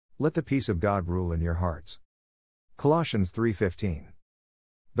Let the peace of God rule in your hearts. Colossians 3:15.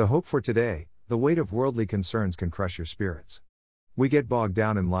 The hope for today, the weight of worldly concerns can crush your spirits. We get bogged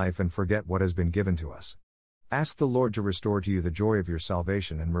down in life and forget what has been given to us. Ask the Lord to restore to you the joy of your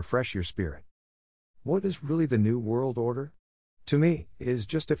salvation and refresh your spirit. What is really the New World Order? To me, it is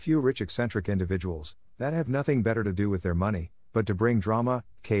just a few rich eccentric individuals that have nothing better to do with their money, but to bring drama,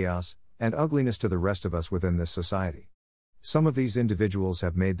 chaos, and ugliness to the rest of us within this society. Some of these individuals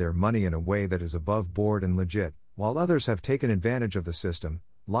have made their money in a way that is above board and legit, while others have taken advantage of the system,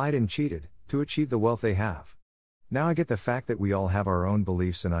 lied and cheated, to achieve the wealth they have. Now I get the fact that we all have our own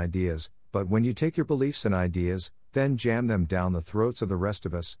beliefs and ideas, but when you take your beliefs and ideas, then jam them down the throats of the rest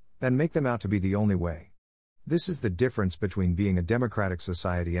of us, then make them out to be the only way. This is the difference between being a democratic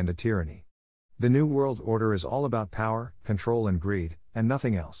society and a tyranny. The New World Order is all about power, control and greed, and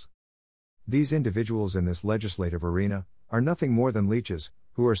nothing else. These individuals in this legislative arena are nothing more than leeches,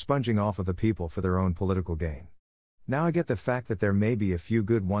 who are sponging off of the people for their own political gain. Now I get the fact that there may be a few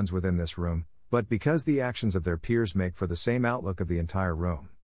good ones within this room, but because the actions of their peers make for the same outlook of the entire room.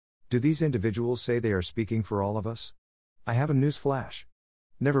 Do these individuals say they are speaking for all of us? I have a news flash.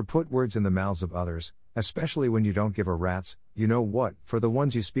 Never put words in the mouths of others, especially when you don't give a rat's, you know what, for the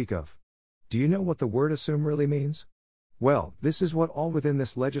ones you speak of. Do you know what the word assume really means? Well, this is what all within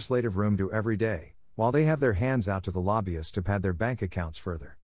this legislative room do every day, while they have their hands out to the lobbyists to pad their bank accounts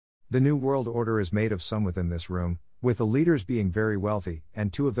further. The New World Order is made of some within this room, with the leaders being very wealthy,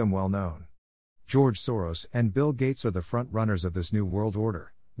 and two of them well known. George Soros and Bill Gates are the front runners of this New World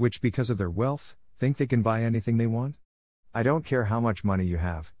Order, which because of their wealth, think they can buy anything they want? I don't care how much money you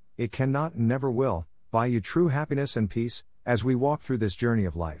have, it cannot and never will buy you true happiness and peace, as we walk through this journey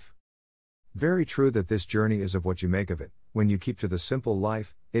of life. Very true that this journey is of what you make of it. When you keep to the simple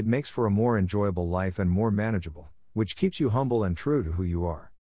life, it makes for a more enjoyable life and more manageable, which keeps you humble and true to who you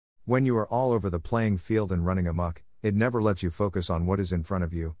are. When you are all over the playing field and running amok, it never lets you focus on what is in front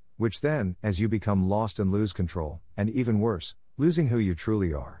of you, which then, as you become lost and lose control, and even worse, losing who you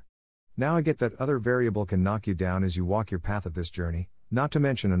truly are. Now I get that other variable can knock you down as you walk your path of this journey, not to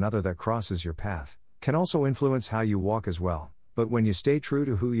mention another that crosses your path, can also influence how you walk as well, but when you stay true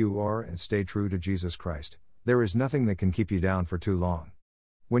to who you are and stay true to Jesus Christ, there is nothing that can keep you down for too long.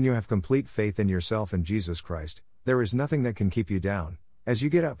 When you have complete faith in yourself and Jesus Christ, there is nothing that can keep you down, as you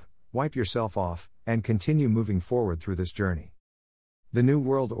get up, wipe yourself off, and continue moving forward through this journey. The New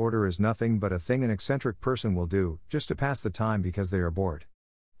World Order is nothing but a thing an eccentric person will do, just to pass the time because they are bored.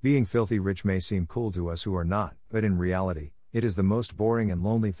 Being filthy rich may seem cool to us who are not, but in reality, it is the most boring and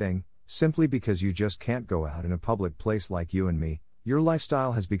lonely thing, simply because you just can't go out in a public place like you and me. Your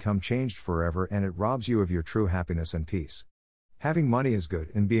lifestyle has become changed forever and it robs you of your true happiness and peace. Having money is good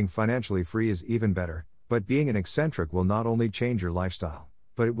and being financially free is even better, but being an eccentric will not only change your lifestyle,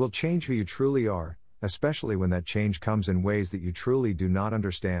 but it will change who you truly are, especially when that change comes in ways that you truly do not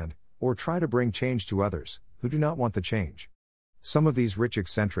understand, or try to bring change to others, who do not want the change. Some of these rich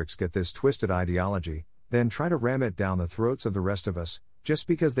eccentrics get this twisted ideology, then try to ram it down the throats of the rest of us, just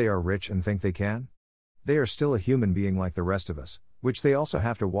because they are rich and think they can. They are still a human being like the rest of us, which they also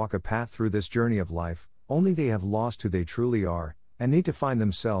have to walk a path through this journey of life, only they have lost who they truly are, and need to find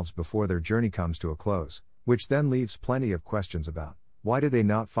themselves before their journey comes to a close, which then leaves plenty of questions about, why did they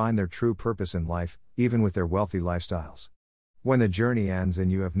not find their true purpose in life, even with their wealthy lifestyles? When the journey ends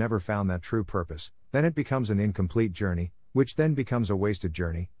and you have never found that true purpose, then it becomes an incomplete journey, which then becomes a wasted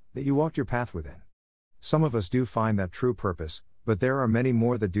journey, that you walked your path within. Some of us do find that true purpose, but there are many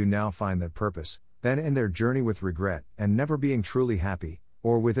more that do now find that purpose, then end their journey with regret, and never being truly happy,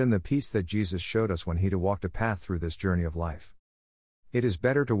 or within the peace that Jesus showed us when He walked a path through this journey of life. It is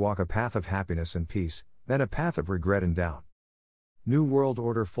better to walk a path of happiness and peace, than a path of regret and doubt. New World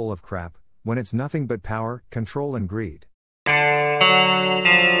Order full of crap, when it's nothing but power, control and greed.